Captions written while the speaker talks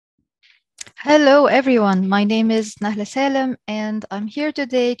Hello, everyone. My name is Nahla Salem, and I'm here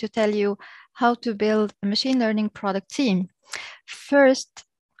today to tell you how to build a machine learning product team. First,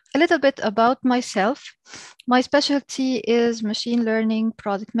 a little bit about myself. My specialty is machine learning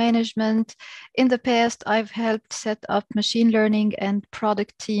product management. In the past, I've helped set up machine learning and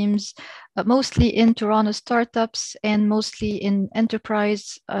product teams, mostly in Toronto startups and mostly in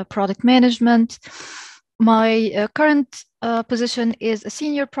enterprise product management. My current position is a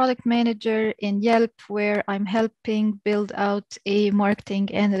senior product manager in Yelp, where I'm helping build out a marketing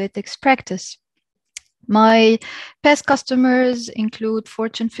analytics practice. My past customers include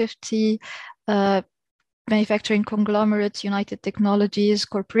Fortune 50, manufacturing conglomerates, United Technologies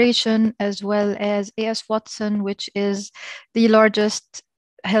Corporation, as well as A.S. Watson, which is the largest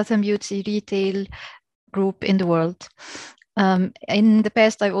health and beauty retail group in the world. In the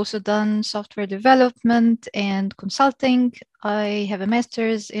past, I've also done software development and consulting. I have a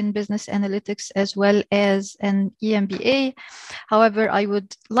master's in business analytics as well as an EMBA. However, I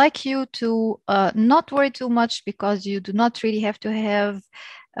would like you to not worry too much because you do not really have to have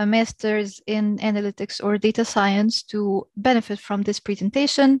a master's in analytics or data science to benefit from this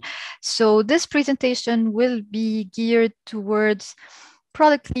presentation. So this presentation will be geared towards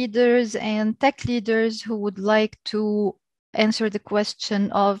product leaders and tech leaders who would like to answer the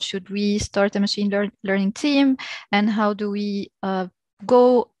question of should we start a machine learning team and how do we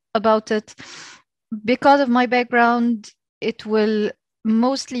go about it. Because of my background, it will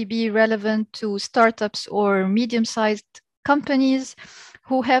mostly be relevant to startups or medium-sized companies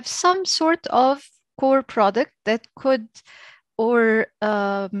who have some sort of core product that could or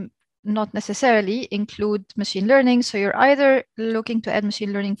not necessarily include machine learning. So you're either looking to add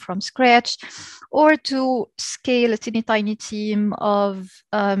machine learning from scratch or to scale a teeny tiny team of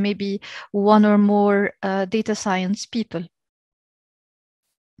maybe one or more data science people.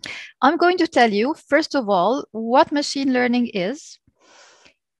 I'm going to tell you, first of all, what machine learning is.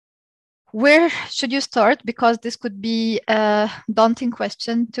 Where should you start? Because this could be a daunting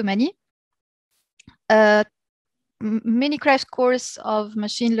question to many. Mini crash course of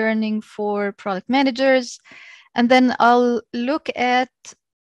machine learning for product managers. And then I'll look at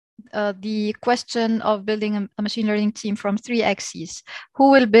the question of building a machine learning team from 3 axes: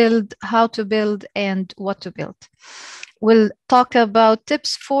 who will build, how to build, and what to build. We'll talk about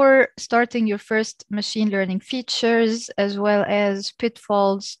tips for starting your first machine learning features, as well as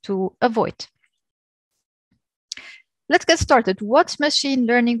pitfalls to avoid. Let's get started. What's machine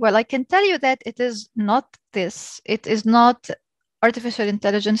learning? Well, I can tell you that it is not this. It is not artificial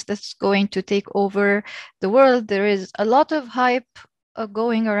intelligence that's going to take over the world. There is a lot of hype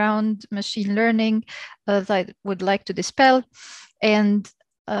going around machine learning that I would like to dispel. And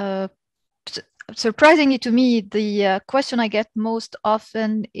surprisingly to me, the question I get most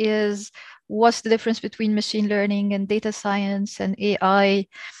often is, what's the difference between machine learning and data science and AI?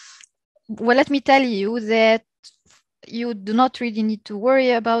 Well, let me tell you that you do not really need to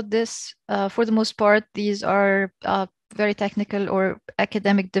worry about this. For the most part, these are very technical or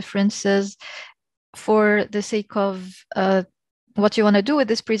academic differences. For the sake of what you want to do with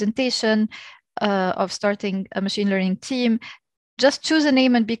this presentation of starting a machine learning team, just choose a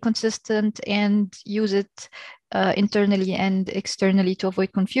name and be consistent and use it internally and externally to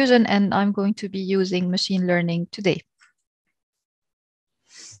avoid confusion. And I'm going to be using machine learning today.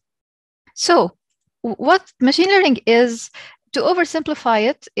 So what machine learning is, to oversimplify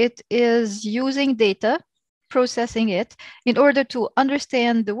it, it is using data, processing it in order to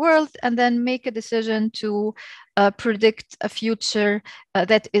understand the world and then make a decision to predict a future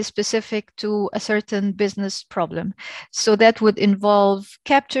that is specific to a certain business problem. So that would involve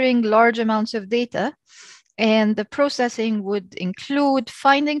capturing large amounts of data, and the processing would include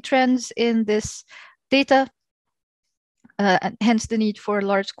finding trends in this data, and hence the need for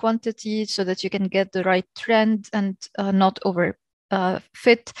large quantities so that you can get the right trend and not over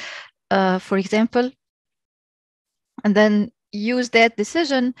fit, for example. And then use that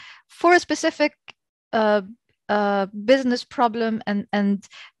decision for a specific business problem and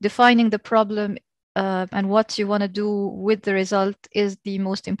defining the problem and what you want to do with the result is the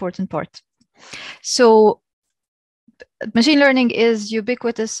most important part. So machine learning is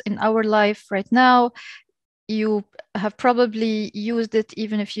ubiquitous in our life right now. You have probably used it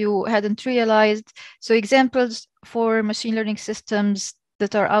even if you hadn't realized. So examples for machine learning systems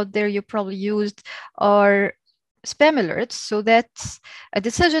that are out there you probably used are spam alerts. So that's a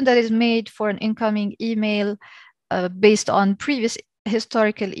decision that is made for an incoming email based on previous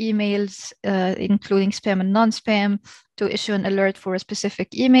historical emails, including spam and non-spam, to issue an alert for a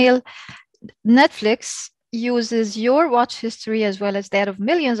specific email. Netflix uses your watch history as well as that of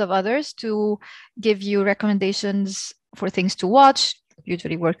millions of others to give you recommendations for things to watch.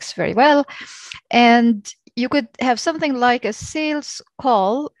 Usually works very well. And you could have something like a sales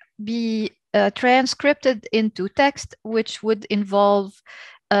call be transcripted into text, which would involve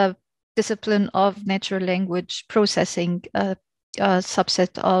a discipline of natural language processing, a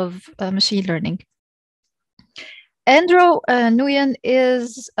subset of machine learning. Andrew Nguyen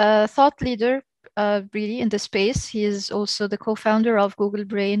is a thought leader really in the space. He is also the co-founder of Google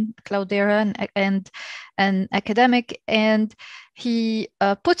Brain, Cloudera, and an academic. And he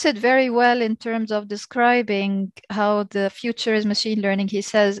puts it very well in terms of describing how the future is machine learning. He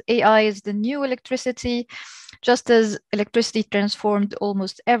says AI is the new electricity. Just as electricity transformed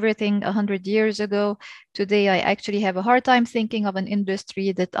almost everything 100 years ago, today I actually have a hard time thinking of an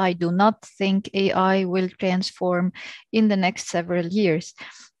industry that I do not think AI will transform in the next several years.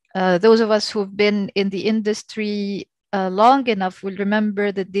 Those of us who've been in the industry long enough will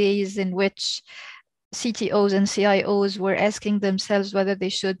remember the days in which CTOs and CIOs were asking themselves whether they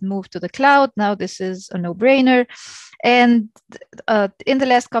should move to the cloud. Now this is a no-brainer. And in the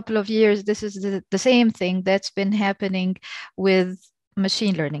last couple of years, this is the same thing that's been happening with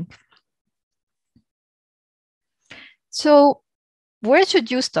machine learning. So where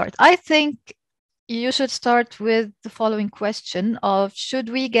should you start? I think you should start with the following question of, should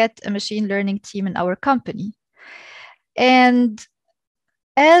we get a machine learning team in our company? And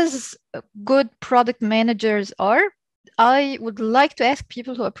as good product managers are, I would like to ask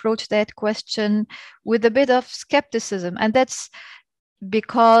people to approach that question with a bit of skepticism. And that's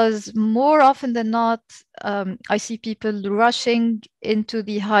because more often than not, I see people rushing into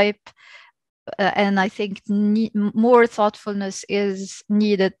the hype. And I think more thoughtfulness is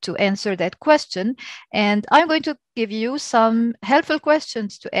needed to answer that question. And I'm going to give you some helpful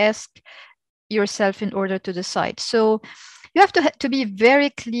questions to ask yourself in order to decide. So you have to be very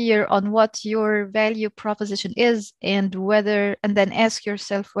clear on what your value proposition is and then ask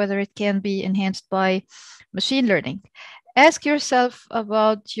yourself whether it can be enhanced by machine learning. Ask yourself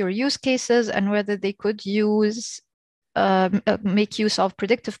about your use cases and whether they could make use of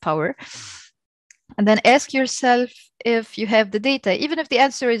predictive power. And then ask yourself if you have the data. Even if the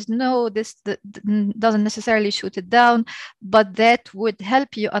answer is no, this doesn't necessarily shoot it down, but that would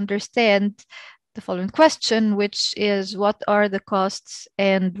help you understand the following question, which is, what are the costs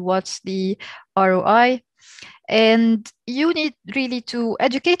and what's the ROI? And you need really to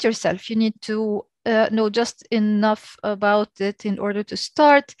educate yourself. You need to know just enough about it in order to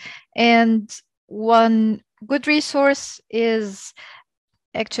start. And one good resource is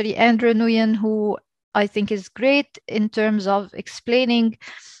actually Andrew Nguyen, who I think is great in terms of explaining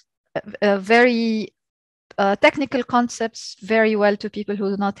very technical concepts very well to people who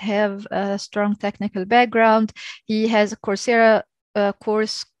do not have a strong technical background. He has a Coursera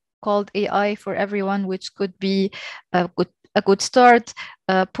course called AI for Everyone, which could be a good start.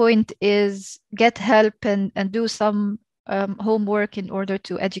 Point is, get help and do some homework in order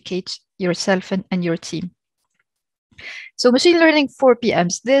to educate yourself and your team. So machine learning for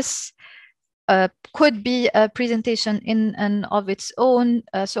PMs. This could be a presentation in and of its own.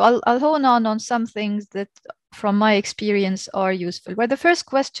 So I'll hone on some things that from my experience are useful. Where the first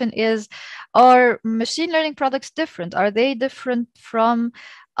question is, are machine learning products different? Are they different from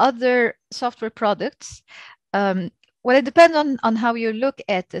other software products? Well, it depends on how you look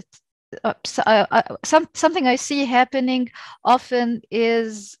at it. Something I see happening often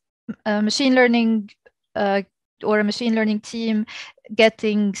is machine learning or a machine learning team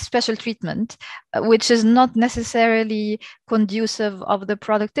getting special treatment, which is not necessarily conducive of the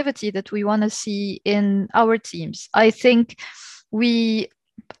productivity that we want to see in our teams. I think we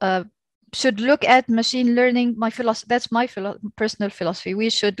should look at machine learning. That's my personal philosophy.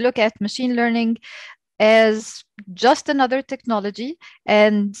 We should look at machine learning as just another technology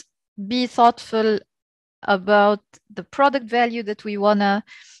and be thoughtful about the product value that we want to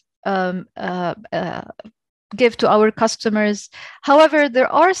give to our customers. However,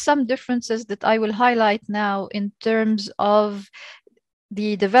 there are some differences that I will highlight now in terms of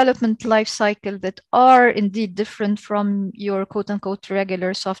the development life cycle that are indeed different from your quote-unquote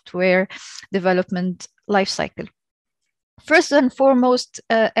regular software development life cycle. First and foremost,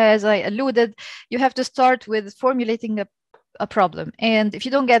 as I alluded, you have to start with formulating a problem. And if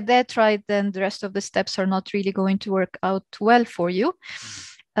you don't get that right, then the rest of the steps are not really going to work out well for you.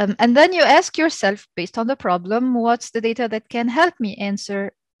 And then you ask yourself, based on the problem, what's the data that can help me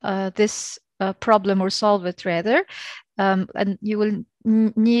answer this problem, or solve it rather? And you will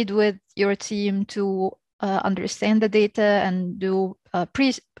need with your team to understand the data and do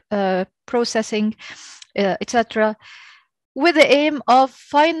processing etc., with the aim of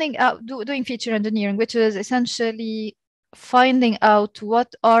finding out, doing feature engineering, which is essentially finding out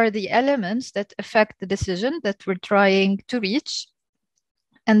what are the elements that affect the decision that we're trying to reach.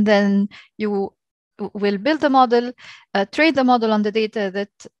 And then you will build a model, train the model on the data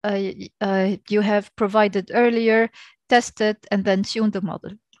that you have provided earlier, test it, and then tune the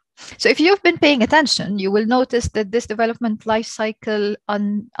model. So if you've been paying attention, you will notice that this development life cycle,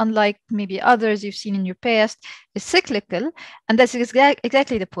 unlike maybe others you've seen in your past, is cyclical. And that's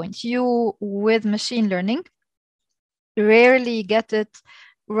exactly the point. You, with machine learning, rarely get it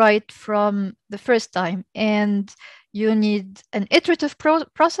right from the first time. And you need an iterative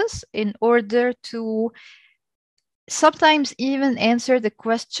process in order to sometimes even answer the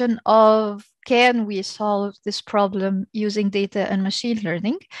question of, can we solve this problem using data and machine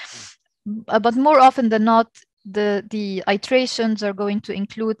learning? But more often than not, the iterations are going to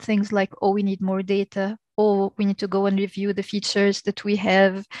include things like, oh, we need more data, or we need to go and review the features that we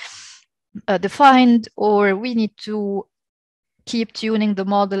have defined, or we need to keep tuning the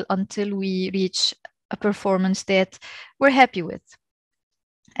model until we reach a performance that we're happy with.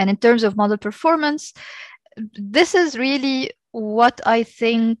 And in terms of model performance, this is really what I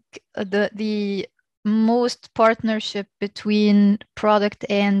think the most partnership between product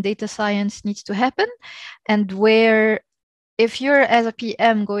and data science needs to happen, and where, if you're as a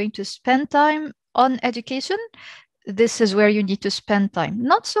PM going to spend time on education, this is where you need to spend time.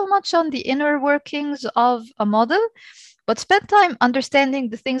 Not so much on the inner workings of a model, but spend time understanding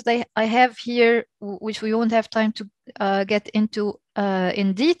the things that I have here, which we won't have time to get into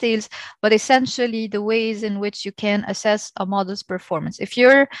in details, but essentially the ways in which you can assess a model's performance. If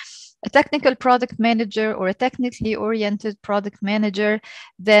you're a technical product manager or a technically oriented product manager,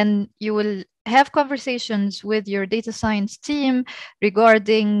 then you will have conversations with your data science team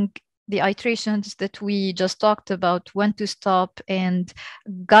regarding the iterations that we just talked about, when to stop, and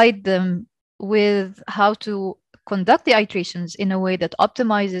guide them with how to conduct the iterations in a way that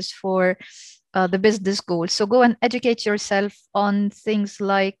optimizes for the business goals. So go and educate yourself on things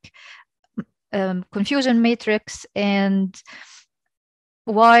like confusion matrix, and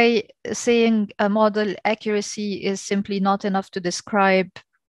why saying a model accuracy is simply not enough to describe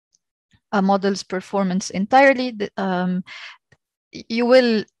a model's performance entirely. You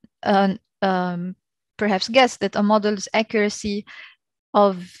will perhaps guess that a model's accuracy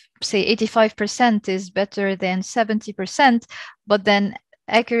of, say, 85% is better than 70%, but then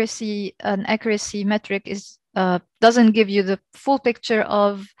an accuracy metric doesn't give you the full picture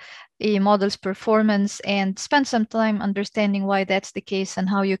of a model's performance, and spend some time understanding why that's the case and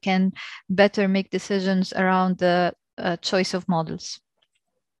how you can better make decisions around the choice of models.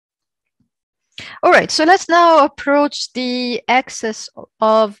 All right, so let's now approach the axis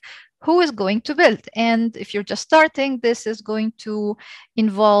of who is going to build. And if you're just starting, this is going to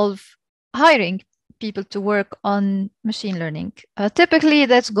involve hiring people to work on machine learning. Typically,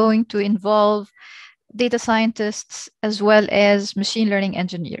 that's going to involve data scientists as well as machine learning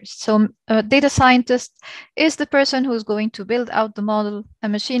engineers. So a data scientist is the person who's going to build out the model. A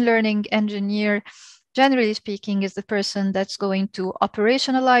machine learning engineer, generally speaking, is the person that's going to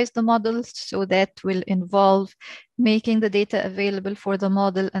operationalize the models. So that will involve making the data available for the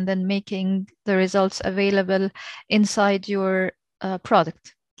model and then making the results available inside your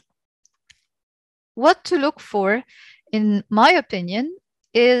product. What to look for, in my opinion,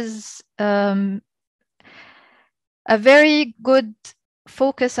 is a very good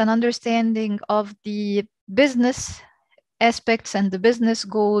focus and understanding of the business aspects and the business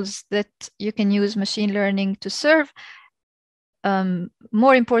goals that you can use machine learning to serve.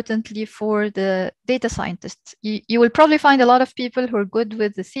 More importantly, for the data scientists, you will probably find a lot of people who are good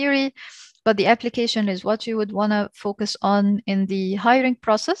with the theory, but the application is what you would want to focus on in the hiring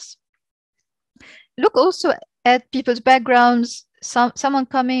process. Look also at people's backgrounds. Someone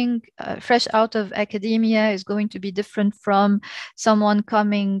coming fresh out of academia is going to be different from someone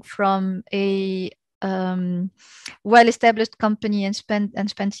coming from a well-established company and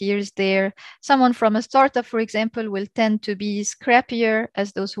spent years there. Someone from a startup, for example, will tend to be scrappier,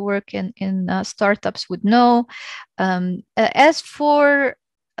 as those who work in startups would know. As for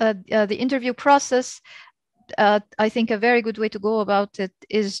the interview process, I think a very good way to go about it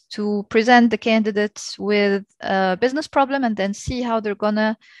is to present the candidates with a business problem and then see how they're going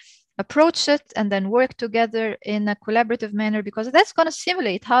to approach it, and then work together in a collaborative manner, because that's going to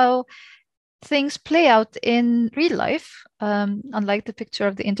simulate how things play out in real life. Unlike the picture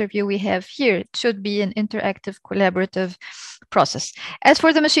of the interview we have here, it should be an interactive, collaborative process. As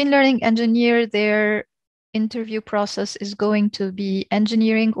for the machine learning engineer, their interview process is going to be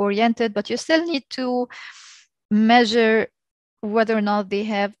engineering oriented, but you still need to measure whether or not they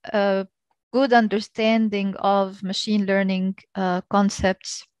have a good understanding of machine learning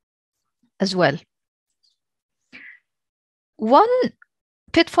concepts as well. One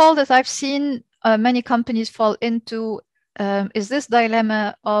pitfall that I've seen many companies fall into is this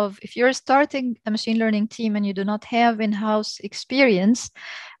dilemma of, if you're starting a machine learning team and you do not have in-house experience,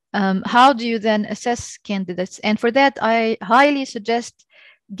 how do you then assess candidates? And for that, I highly suggest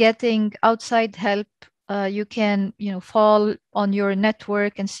getting outside help. You can, fall on your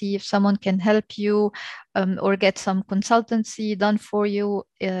network and see if someone can help you, or get some consultancy done for you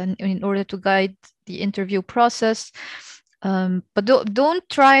in order to guide the interview process. But don't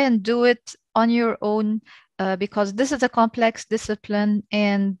try and do it on your own, because this is a complex discipline,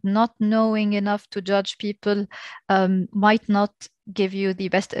 and not knowing enough to judge people might not give you the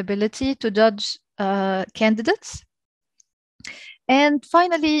best ability to judge candidates. And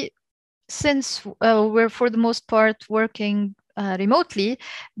finally, since we're for the most part working remotely,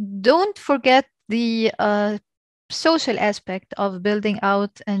 don't forget the social aspect of building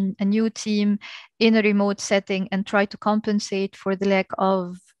out a new team in a remote setting, and try to compensate for the lack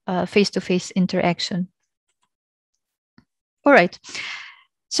of face-to-face interaction. All right.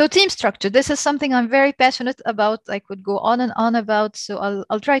 So team structure, this is something I'm very passionate about. I could go on and on about, so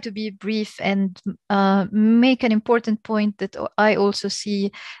I'll try to be brief and make an important point that I also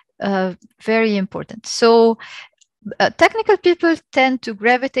see very important. So technical people tend to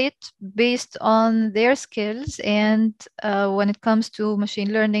gravitate based on their skills, and when it comes to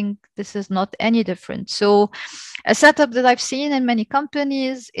machine learning, this is not any different. So a setup that I've seen in many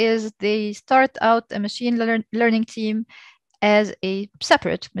companies is they start out a machine learning team as a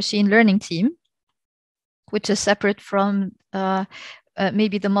separate machine learning team, which is separate from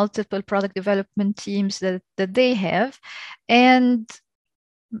maybe the multiple product development teams that they have. And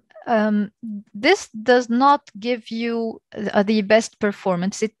this does not give you the best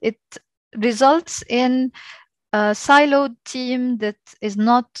performance. It results in a siloed team that is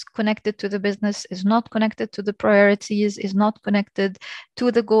not connected to the business, is not connected to the priorities, is not connected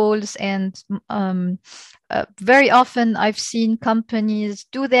to the goals. And very often I've seen companies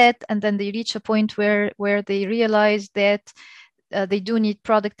do that, and then they reach a point where they realize that they do need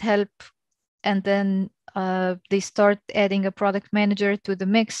product help, and then they start adding a product manager to the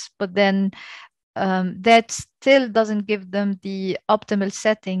mix, but then that still doesn't give them the optimal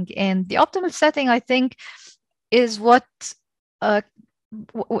setting. And the optimal setting, I think, is what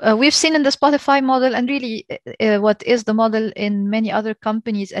we've seen in the Spotify model, and really what is the model in many other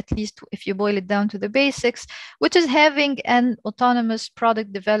companies, at least if you boil it down to the basics, which is having an autonomous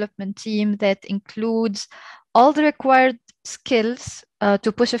product development team that includes all the required skills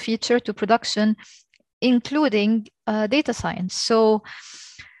to push a feature to production, including data science. So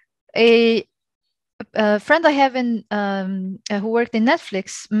a friend I have who worked in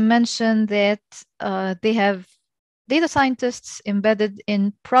Netflix mentioned that they have data scientists embedded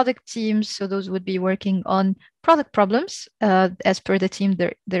in product teams. So those would be working on product problems as per the team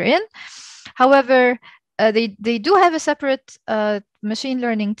they're in. However, they do have a separate machine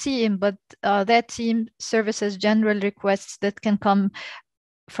learning team, but that team services general requests that can come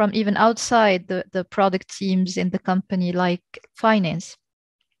from even outside the product teams in the company, like finance.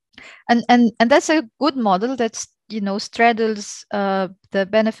 And that's a good model that straddles the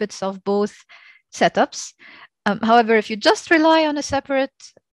benefits of both setups. However, if you just rely on a separate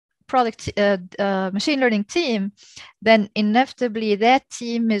product machine learning team, then inevitably that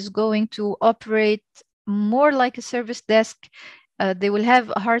team is going to operate more like a service desk. They will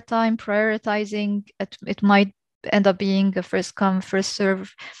have a hard time prioritizing. It might end up being a first come, first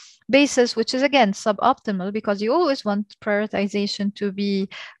serve basis, which is again suboptimal, because you always want prioritization to be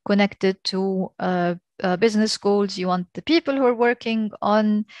connected to business goals. You want the people who are working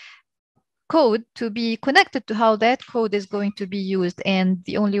on code to be connected to how that code is going to be used. And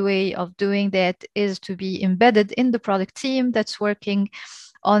the only way of doing that is to be embedded in the product team that's working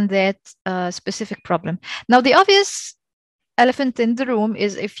on that specific problem. Now, the obvious elephant in the room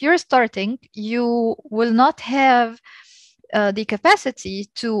is, if you're starting, you will not have the capacity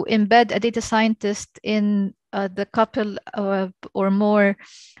to embed a data scientist in the couple or more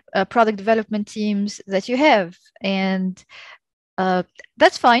product development teams that you have. And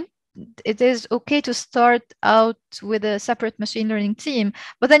that's fine. It is okay to start out with a separate machine learning team,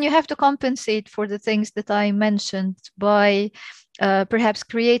 but then you have to compensate for the things that I mentioned by perhaps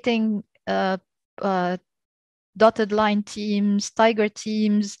creating dotted line teams, tiger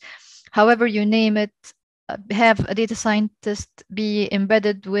teams, however you name it, have a data scientist be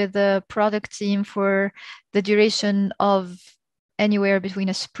embedded with a product team for the duration of anywhere between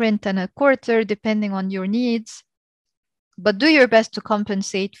a sprint and a quarter, depending on your needs. But do your best to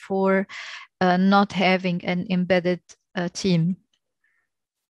compensate for not having an embedded team.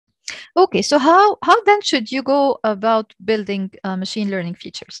 Okay, so how then should you go about building machine learning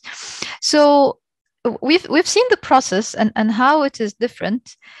features? So we've seen the process and how it is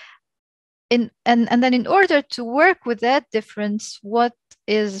different. And then in order to work with that difference, what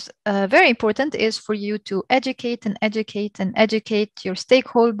is very important is for you to educate and educate and educate your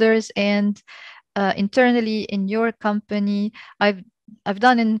stakeholders and internally in your company. I've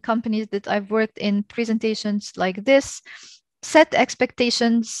done in companies that I've worked in presentations like this. Set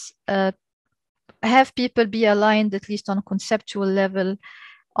expectations, have people be aligned at least on a conceptual level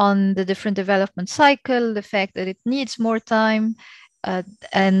on the different development cycle, the fact that it needs more time,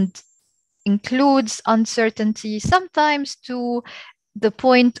 and includes uncertainty, sometimes to the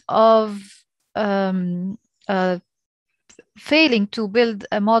point of failing to build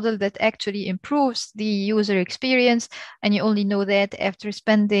a model that actually improves the user experience. And you only know that after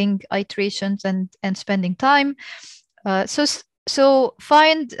spending iterations and spending time. So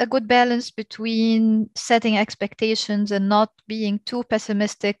find a good balance between setting expectations and not being too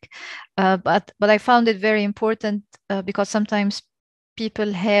pessimistic. But I found it very important because sometimes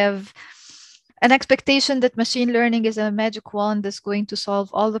people have an expectation that machine learning is a magic wand that's going to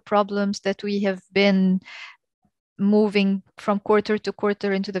solve all the problems that we have been moving from quarter to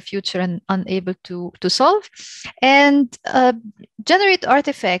quarter into the future and unable to solve. And generate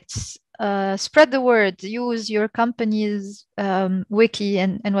artifacts, spread the word, use your company's wiki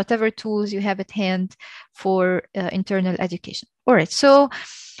and whatever tools you have at hand for internal education. All right, so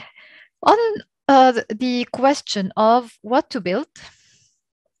on the question of what to build,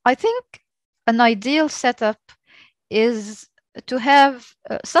 I think an ideal setup is to have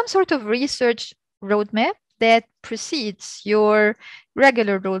some sort of research roadmap that precedes your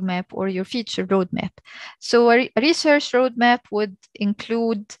regular roadmap or your feature roadmap. So a research roadmap would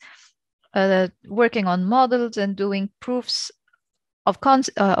include working on models and doing proofs of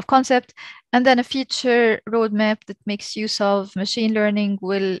concept, and then a feature roadmap that makes use of machine learning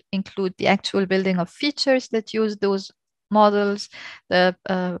will include the actual building of features that use those models, the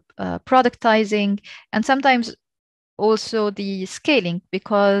productizing, and sometimes also the scaling,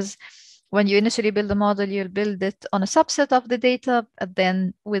 because when you initially build a model, you'll build it on a subset of the data, and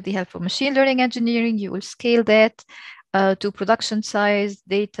then with the help of machine learning engineering, you will scale that to production size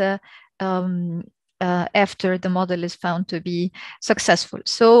data after the model is found to be successful.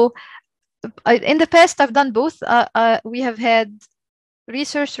 So in the past, I've done both. We have had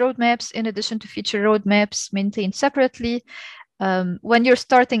research roadmaps in addition to feature roadmaps maintained separately. When you're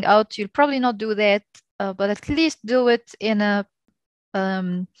starting out, you'll probably not do that, but at least do it in a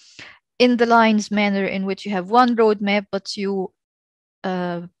in the lines manner in which you have one roadmap, but you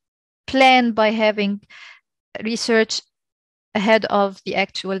plan by having research ahead of the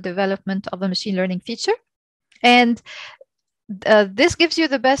actual development of a machine learning feature. And this gives you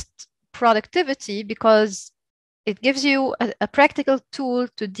the best productivity because it gives you a practical tool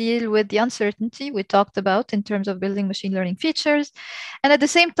to deal with the uncertainty we talked about in terms of building machine learning features. And at the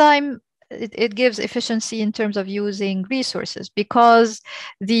same time, it gives efficiency in terms of using resources, because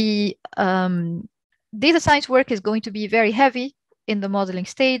the data science work is going to be very heavy in the modeling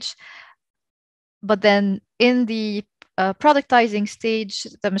stage. But then in the productizing stage,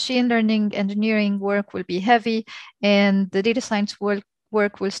 the machine learning engineering work will be heavy and the data science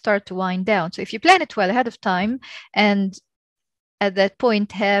work will start to wind down. So if you plan it well ahead of time and at that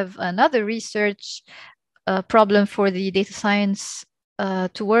point have another research problem for the data science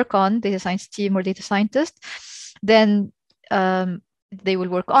to work on, data science team or data scientist, then they will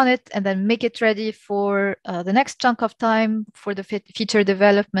work on it and then make it ready for the next chunk of time for the feature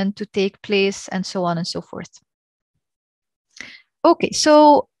development to take place, and so on and so forth. Okay,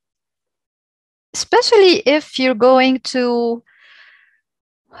 so especially if you're going to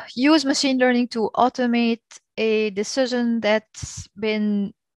use machine learning to automate a decision that's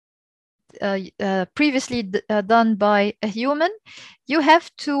been previously done by a human, you have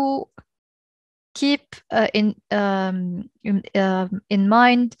to keep in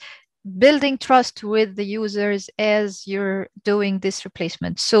mind building trust with the users as you're doing this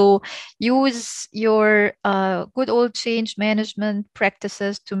replacement. So use your good old change management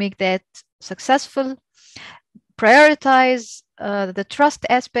practices to make that successful. Prioritize the trust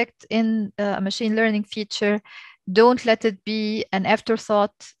aspect in a machine learning feature. Don't let it be an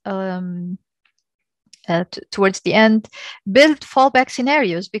afterthought towards the end. Build fallback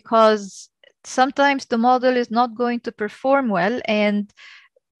scenarios, because sometimes the model is not going to perform well, and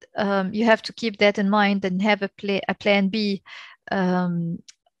you have to keep that in mind and have a plan B. Um,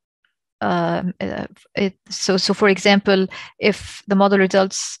 so for example, if the model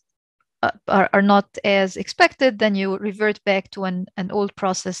results are not as expected, then you revert back to an old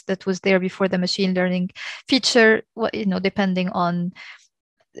process that was there before the machine learning feature, depending on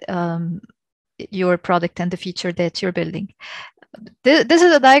your product and the feature that you're building. This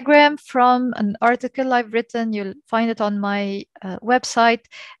is a diagram from an article I've written. You'll find it on my website,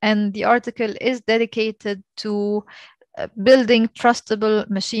 and the article is dedicated to building trustable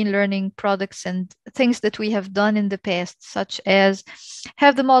machine learning products and things that we have done in the past, such as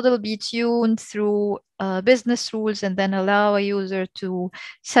have the model be tuned through business rules and then allow a user to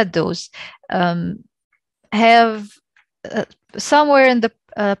set those. Have somewhere in the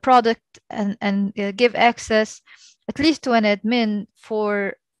product and give access at least to an admin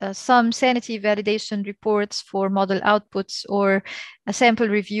for some sanity validation reports for model outputs or a sample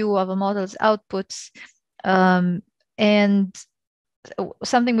review of a model's outputs. And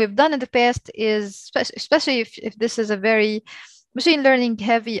something we've done in the past is, especially if this is a very machine learning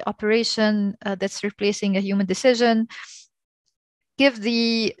heavy operation that's replacing a human decision, give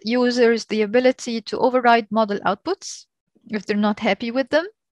the users the ability to override model outputs if they're not happy with them,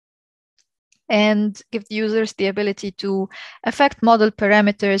 and give the users the ability to affect model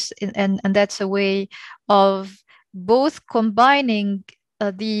parameters. And that's a way of both combining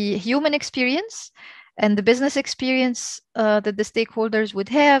the human experience and the business experience that the stakeholders would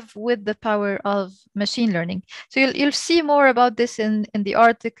have with the power of machine learning. So you'll see more about this in the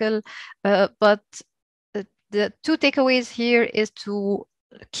article, but the two takeaways here is to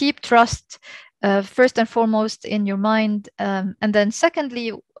keep trust first and foremost in your mind. And then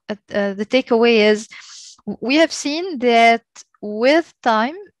secondly, the takeaway is we have seen that with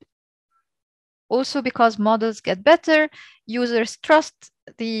time, also because models get better, users trust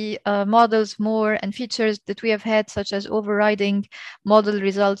the models more, and features that we have had, such as overriding model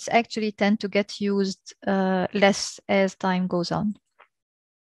results, actually tend to get used less as time goes on.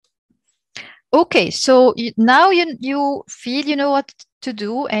 Okay, so now you feel you know what to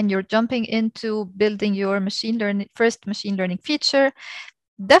do, and you're jumping into building your first machine learning feature.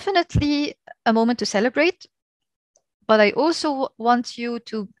 Definitely a moment to celebrate, but I also want you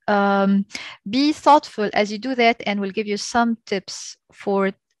to be thoughtful as you do that, and we'll give you some tips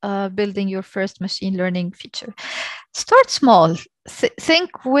for building your first machine learning feature. Start small.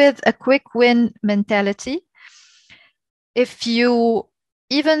 Think with a quick win mentality. If you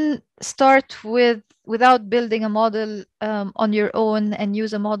even start without building a model on your own and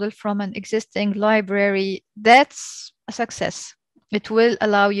use a model from an existing library, that's a success. It will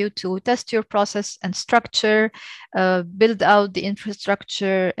allow you to test your process and structure, build out the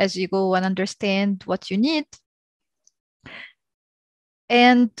infrastructure as you go and understand what you need.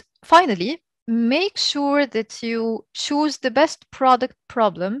 And finally, make sure that you choose the best product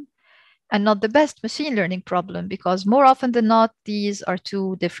problem and not the best machine learning problem, because more often than not, these are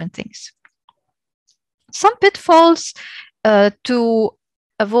two different things. Some pitfalls to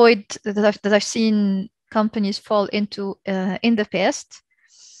avoid that I've seen companies fall into in the past.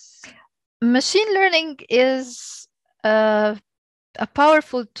 Machine learning is a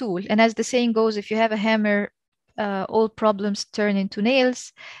powerful tool. And as the saying goes, if you have a hammer, all problems turn into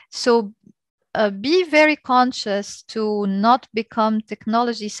nails. So be very conscious to not become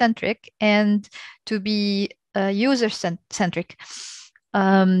technology centric and to be user centric.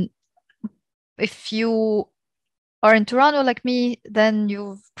 If you are in Toronto like me, then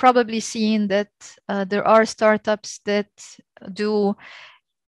you've probably seen that there are startups that do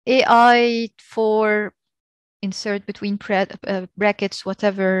AI for insert between brackets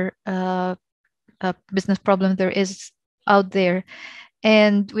whatever business problem there is out there.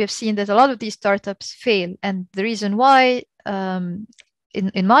 And we have seen that a lot of these startups fail. And the reason why,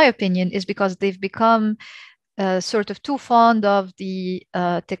 in my opinion, is because they've become sort of too fond of the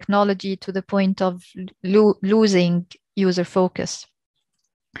technology to the point of losing user focus.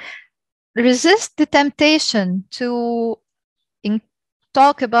 Resist the temptation to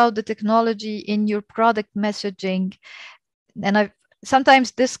talk about the technology in your product messaging. And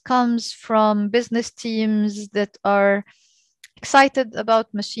sometimes this comes from business teams that are excited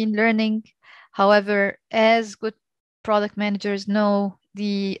about machine learning. However, as good product managers know,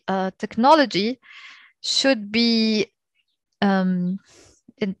 the technology should be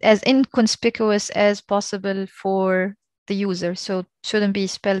as inconspicuous as possible for the user. So it shouldn't be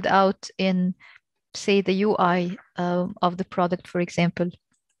spelled out in, say, the UI of the product, for example.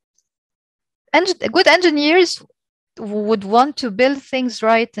 And good engineers would want to build things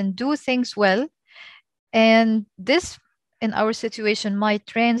right and do things well. And this, in our situation, might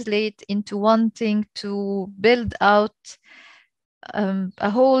translate into wanting to build out a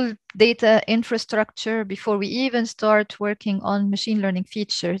whole data infrastructure before we even start working on machine learning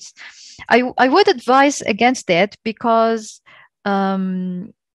features. I would advise against that because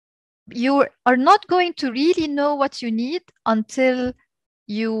you are not going to really know what you need until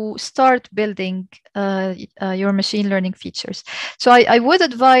you start building your machine learning features. So I would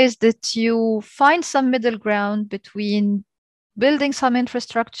advise that you find some middle ground between building some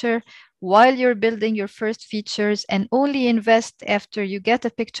infrastructure while you're building your first features, and only invest after you get a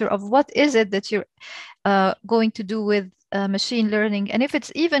picture of what is it that you're going to do with machine learning, and if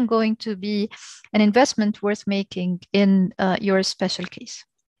it's even going to be an investment worth making in your special case.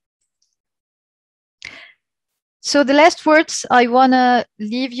 So the last words I want to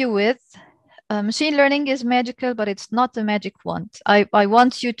leave you with, machine learning is magical, but it's not a magic wand. I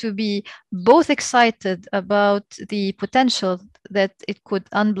want you to be both excited about the potential that it could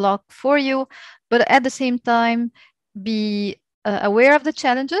unblock for you, but at the same time, be aware of the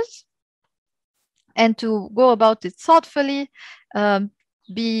challenges and to go about it thoughtfully,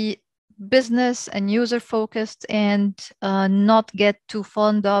 be business and user focused, and not get too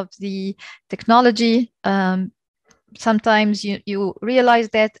fond of the technology. Sometimes you realize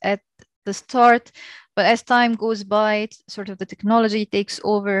that at the start, but as time goes by, sort of the technology takes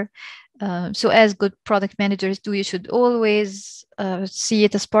over. So as good product managers do, you should always see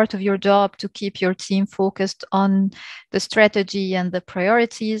it as part of your job to keep your team focused on the strategy and the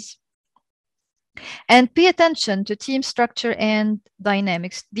priorities. And pay attention to team structure and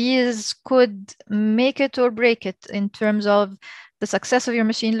dynamics. These could make it or break it in terms of the success of your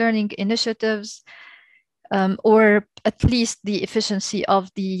machine learning initiatives, or at least the efficiency of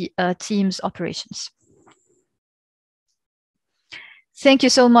the team's operations. Thank you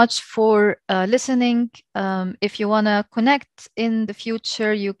so much for listening. If you want to connect in the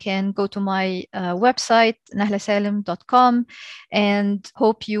future, you can go to my website, nahlasalem.com, and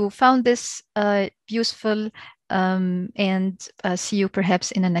hope you found this useful, and see you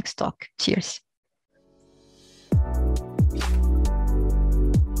perhaps in the next talk. Cheers.